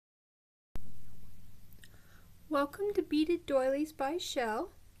Welcome to Beaded Doilies by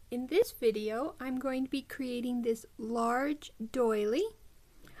Shell. In this video I'm going to be creating this large doily.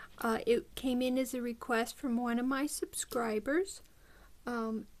 It came in as a request from one of my subscribers.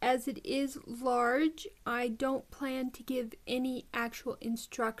 As it is large, I don't plan to give any actual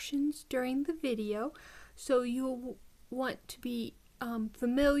instructions during the video, so you'll want to be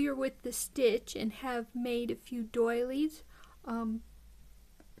familiar with the stitch and have made a few doilies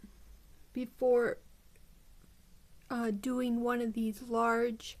before doing one of these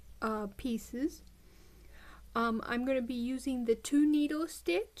large pieces. I'm going to be using the 2 needle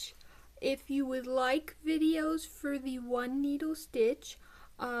stitch. If you would like videos for the 1 needle stitch,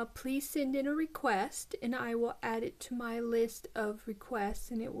 please send in a request and I will add it to my list of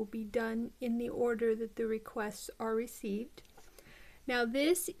requests, and it will be done in the order that the requests are received. Now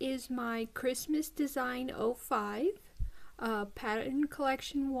this is my Christmas Design 05 Pattern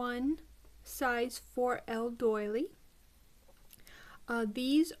Collection 1 size 4L doily.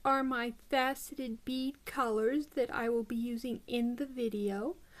 These are my faceted bead colors that I will be using in the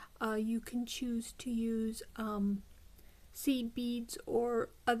video. You can choose to use seed beads or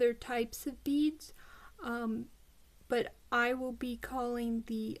other types of beads, but I will be calling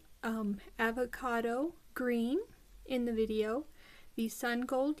the avocado green in the video, the sun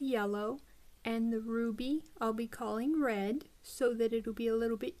gold yellow, and the ruby I'll be calling red, so that it'll be a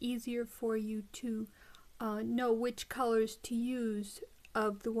little bit easier for you to know which colors to use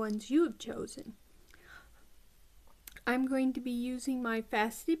of the ones you have chosen. I'm going to be using my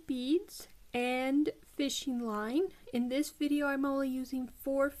faceted beads and fishing line. In this video I'm only using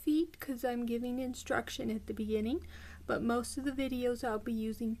 4 feet because I'm giving instruction at the beginning, but most of the videos I'll be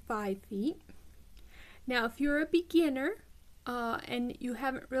using 5 feet. Now if you're a beginner and you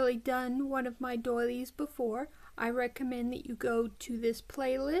haven't really done one of my doilies before, I recommend that you go to this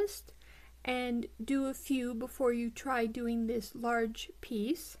playlist and do a few before you try doing this large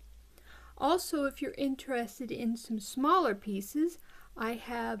piece. Also, if you're interested in some smaller pieces, I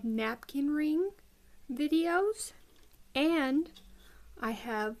have napkin ring videos and I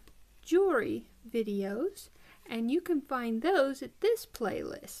have jewelry videos, and you can find those at this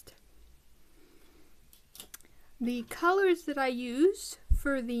playlist. The colors that I use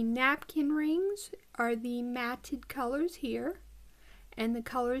for the napkin rings are the matted colors here, and the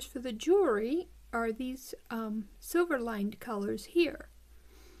colors for the jewelry are these silver lined colors here.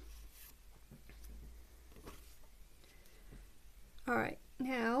 Alright,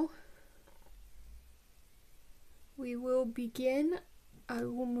 now we will begin. I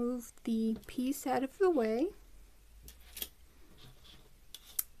will move the piece out of the way,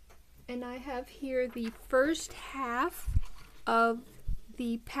 and I have here the first half of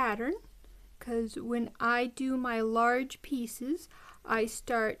the pattern, because when I do my large pieces I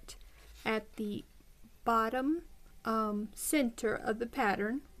start at the bottom center of the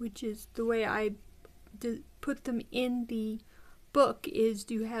pattern, which is the way I put them in the book, is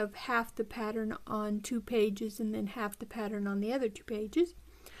to have half the pattern on 2 pages and then half the pattern on the other 2 pages.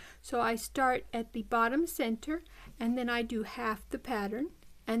 So I start at the bottom center and then I do half the pattern,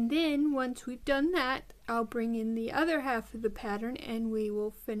 and then once we've done that I'll bring in the other half of the pattern and we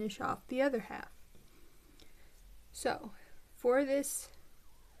will finish off the other half. So for this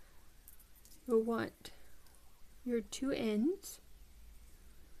you'll want your 2 ends,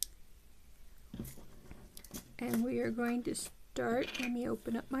 and we are going to start. Let me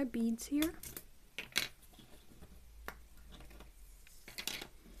open up my beads here.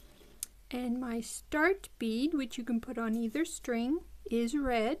 And my start bead, which you can put on either string, is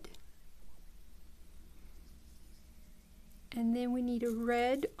red. And then we need a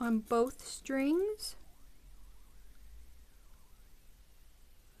red on both strings,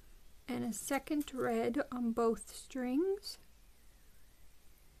 and a second red on both strings.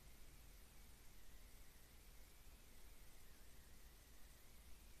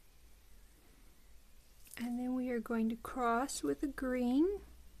 And then we are going to cross with a green.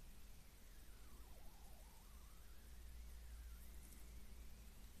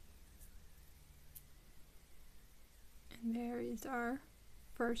 And there is our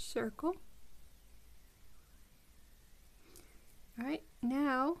first circle. Alright,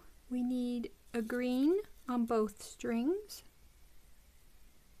 now we need a green on both strings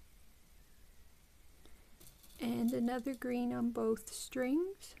and another green on both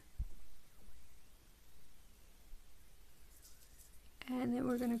strings, and then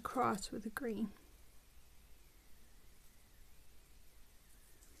we're going to cross with a green.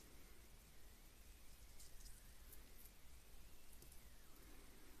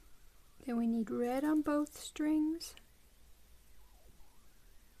 Then we need red on both strings,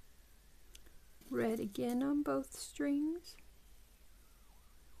 red again on both strings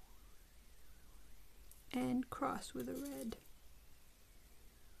and cross with a red.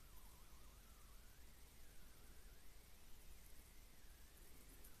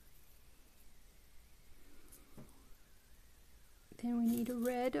 Then we need a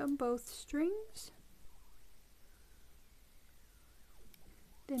red on both strings,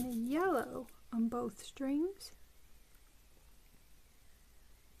 then a yellow on both strings,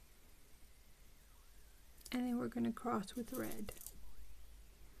 and then we're going to cross with red.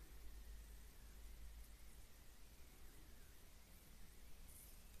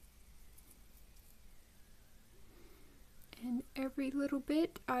 And every little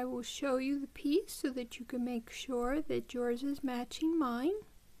bit I will show you the piece so that you can make sure that yours is matching mine.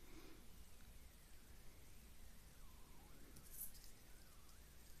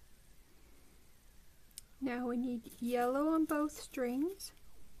 Now we need yellow on both strings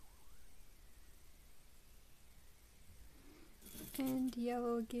and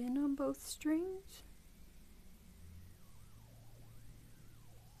yellow again on both strings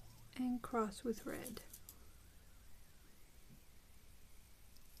and cross with red.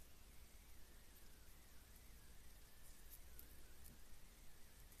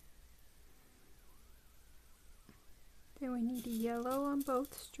 Then we need a yellow on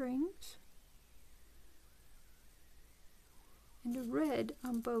both strings and a red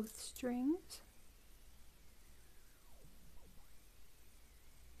on both strings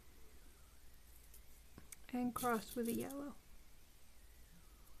and cross with a yellow.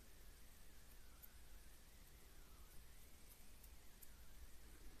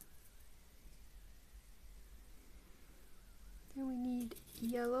 Then we need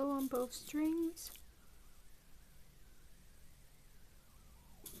yellow on both strings,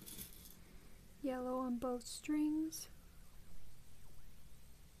 yellow on both strings,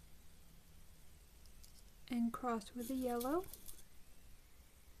 and cross with a yellow.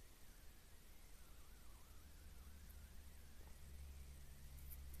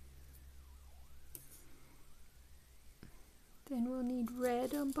 Then we'll need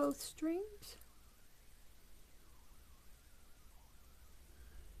red on both strings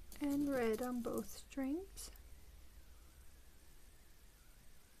and red on both strings.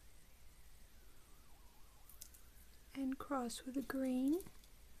 And cross with a green.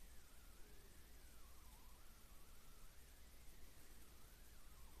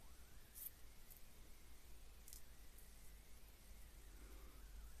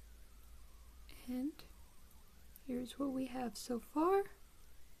 And here's what we have so far.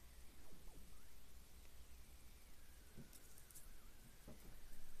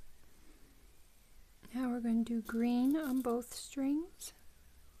 Now we're going to do green on both strings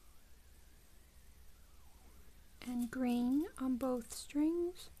and green on both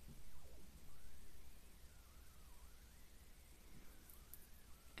strings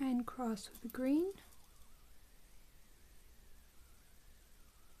and cross with the green.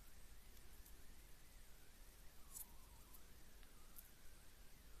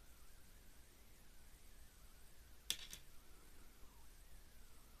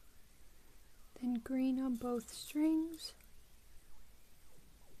 Then green on both strings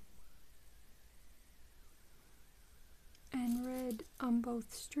and red on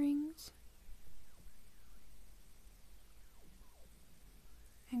both strings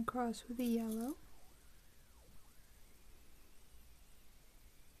and cross with a yellow.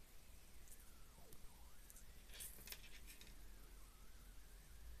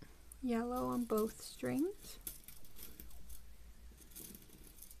 Yellow on both strings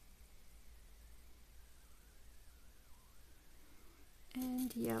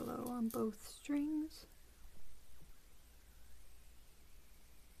and yellow on both strings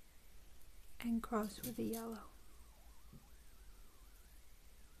and cross with a yellow.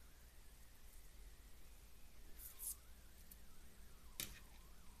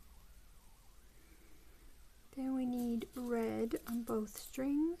 Then we need red on both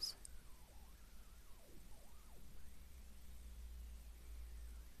strings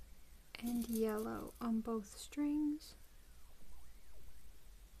and yellow on both strings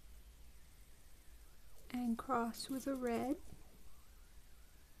and cross with a red.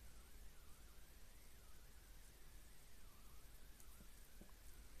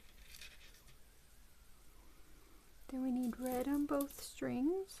 Then we need red on both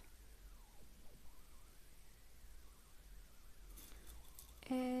strings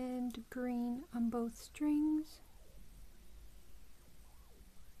and green on both strings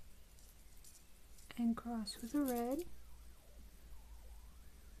and cross with a red.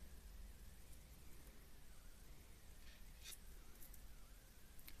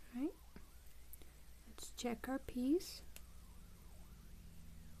 Right? check our piece.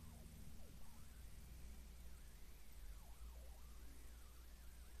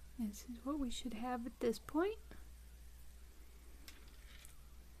 This is what we should have at this point.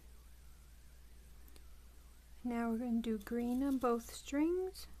 Now we're going to do green on both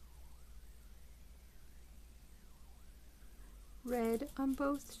strings, red on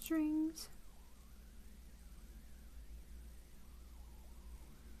both strings,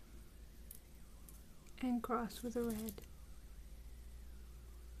 and cross with a red.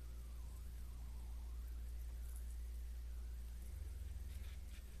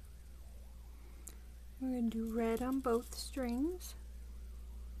 We're going to do red on both strings,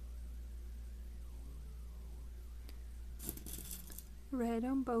 red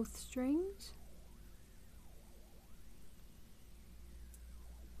on both strings,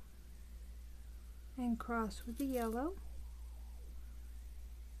 and cross with the yellow.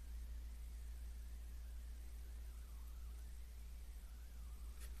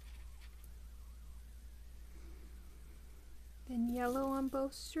 Then yellow on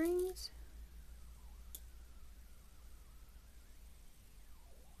both strings,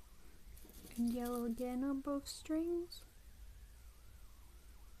 and yellow again on both strings,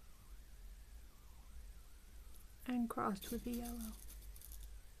 and cross with the yellow.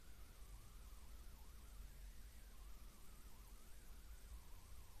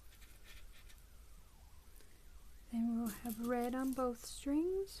 Then we'll have red on both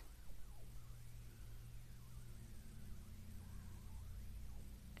strings,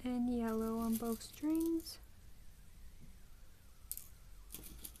 and yellow on both strings,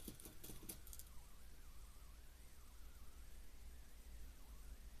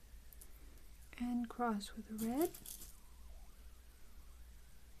 and cross with a red.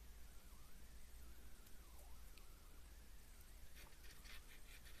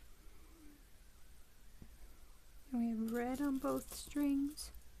 And we have red on both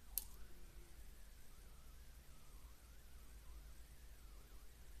strings,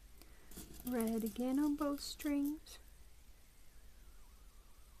 red again on both strings,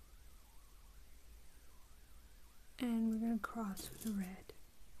 and we're going to cross with a red.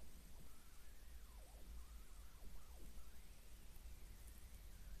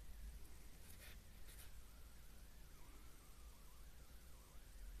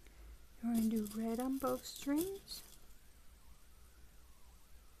 We're going to do red on both strings,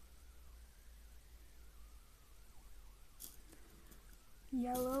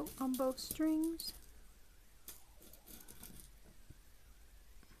 yellow on both strings,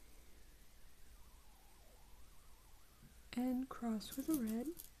 and cross with a red.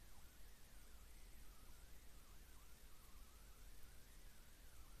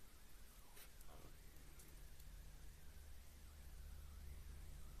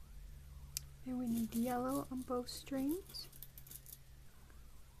 And we need yellow on both strings,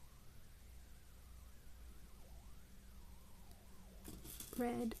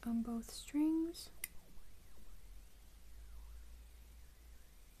 red on both strings,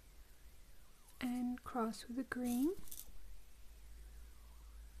 and cross with a green.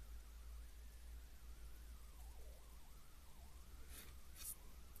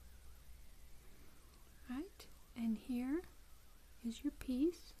 Right, and here is your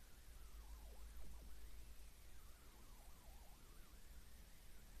piece.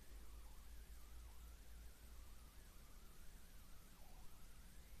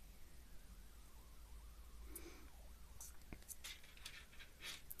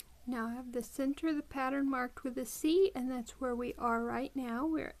 Now I have the center of the pattern marked with a C, and that's where we are right now.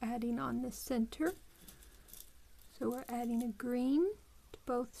 We're adding on the center. So we're adding a green to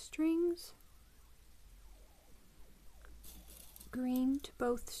both strings, green to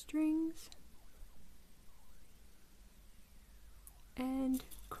both strings, and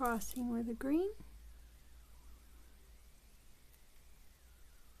crossing with a green.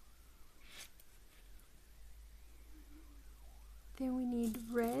 Then we need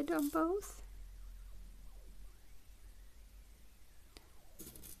red on both,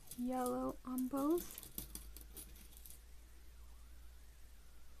 yellow on both,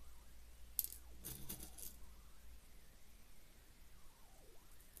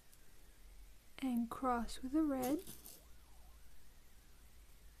 and cross with a red.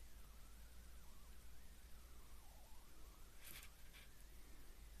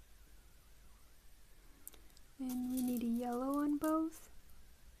 Then we need a yellow on both,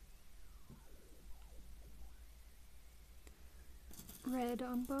 red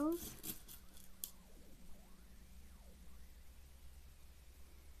on both,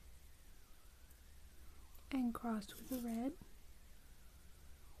 and cross with a red.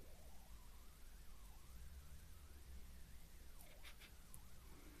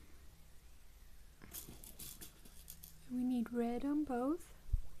 red on both.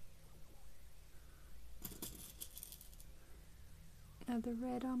 Another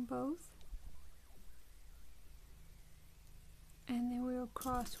red on both. And then we'll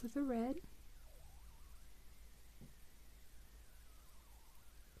cross with a red.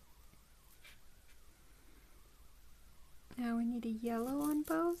 Now we need a yellow on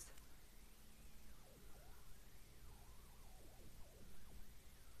both.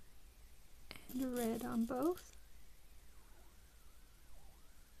 And a red on both.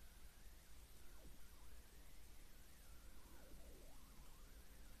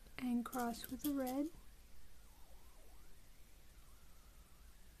 And cross with a red.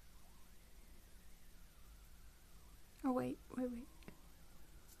 Oh wait.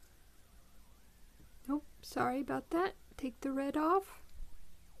 Nope, sorry about that. Take the red off.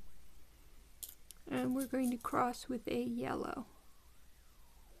 And we're going to cross with a yellow.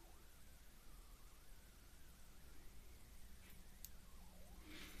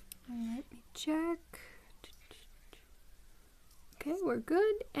 And let me check. Okay, we're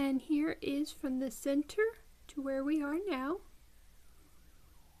good. And here is from the center to where we are now.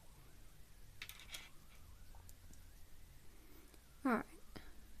 Alright.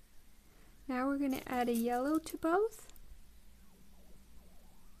 Now we're going to add a yellow to both.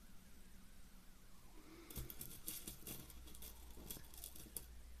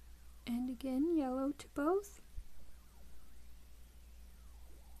 And again, yellow to both.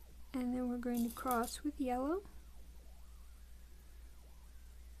 And then we're going to cross with yellow.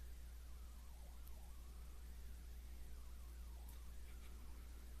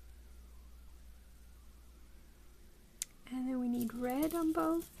 And then we need red on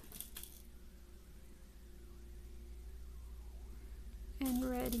both. And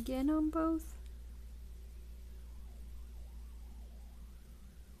red again on both.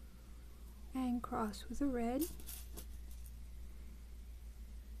 And cross with a red.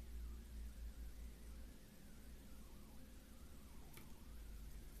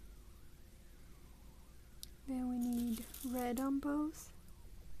 Then we need red on both.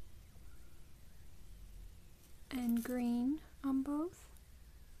 And green on both.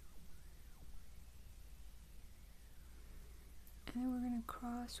 And then we're going to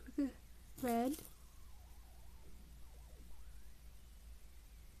cross with a red.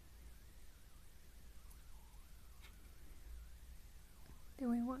 Then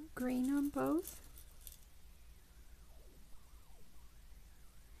we want green on both.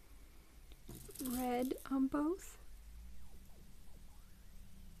 Red on both.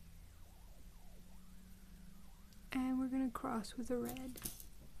 And we're going to cross with a red.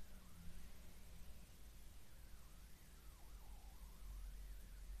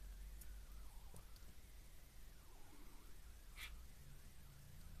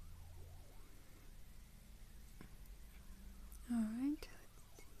 Alright,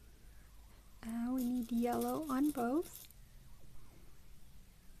 now we need yellow on both.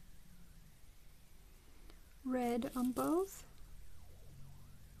 Red on both.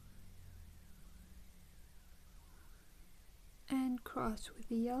 And cross with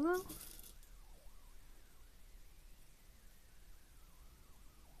the yellow.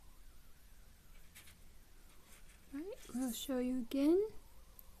 Right, we'll show you again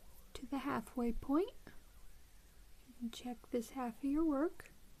to the halfway point. You can check this half of your work.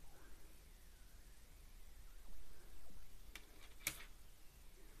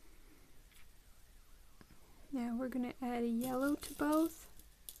 Now we're going to add a yellow to both.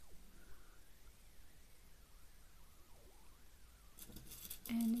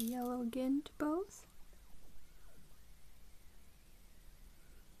 And a yellow again to both.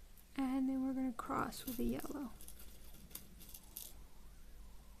 And then we're going to cross with a yellow.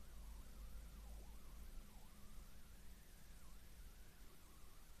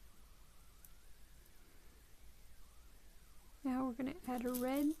 Now we're going to add a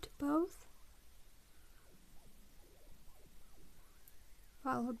red to both,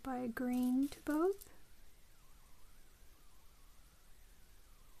 followed by a green to both.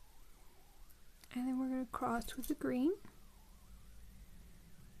 And then we're going to cross with a green.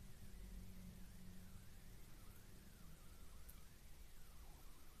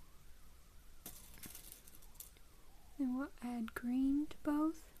 Then we'll add green to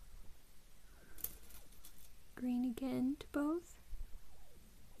both. Green again to both.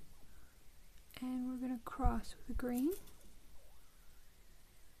 And we're going to cross with a green.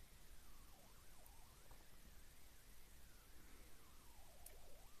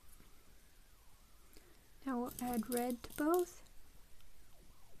 Now we'll add red to both.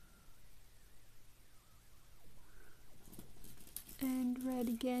 And red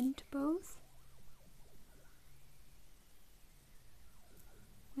again to both.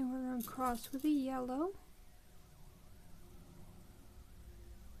 going to cross with a yellow.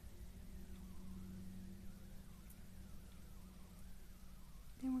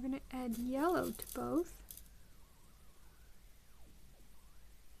 Then we're going to add yellow to both.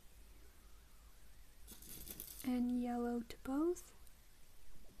 And yellow to both.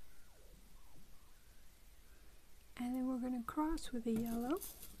 And then we're going to cross with a yellow.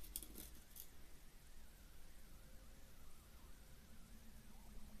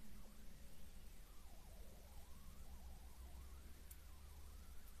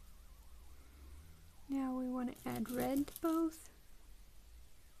 Now we want to add red to both.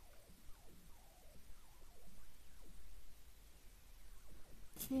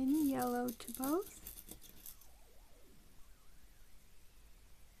 Then yellow to both.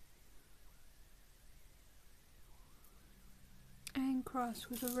 And cross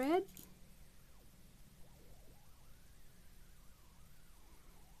with a red.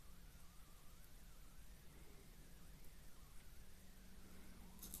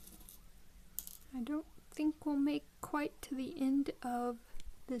 I don't think we'll make quite to the end of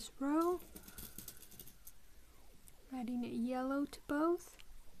this row. Adding a yellow to both.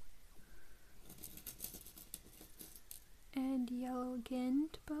 And yellow again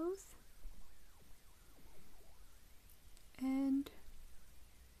to both. And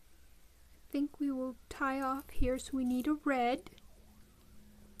I think we will tie off here, so we need a red.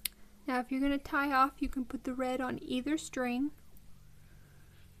 Now if you're going to tie off, you can put the red on either string.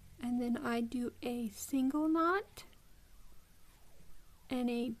 And then I do a single knot and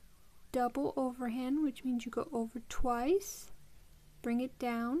a double overhand, which means you go over twice, bring it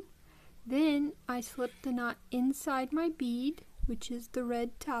down. Then I slip the knot inside my bead, which is the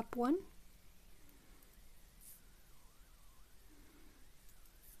red top one.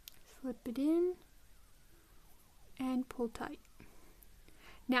 Slip it in and pull tight.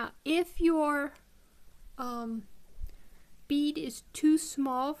 Now if your bead is too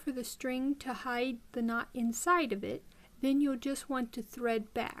small for the string to hide the knot inside of it, then you'll just want to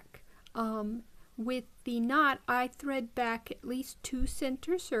thread back. With the knot, I thread back at least 2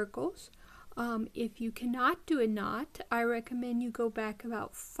 center circles. If you cannot do a knot, I recommend you go back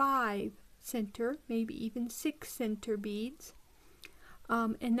about 5 center, maybe even 6 center beads,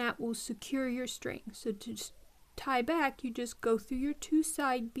 and that will secure your string. So to tie back, you just go through your 2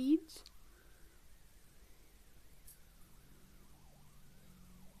 side beads,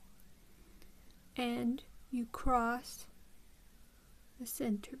 and you cross the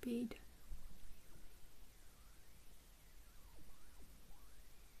center bead.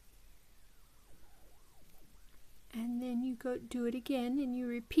 And then you go do it again, and you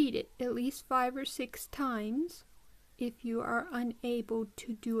repeat it at least 5 or 6 times if you are unable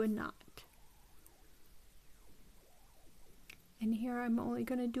to do a knot. And here I'm only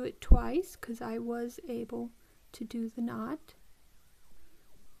going to do it twice because I was able to do the knot.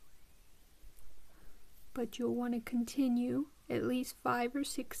 But you'll want to continue at least 5 or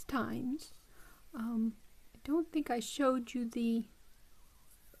 6 times. I don't think I showed you the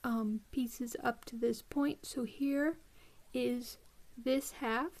pieces up to this point. So here is this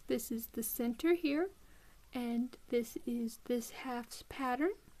half. This is the center here, and this is this half's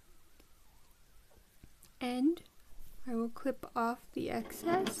pattern. And I will clip off the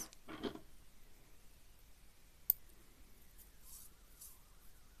excess.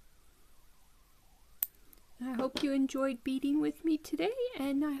 I hope you enjoyed beading with me today,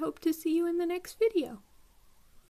 and I hope to see you in the next video.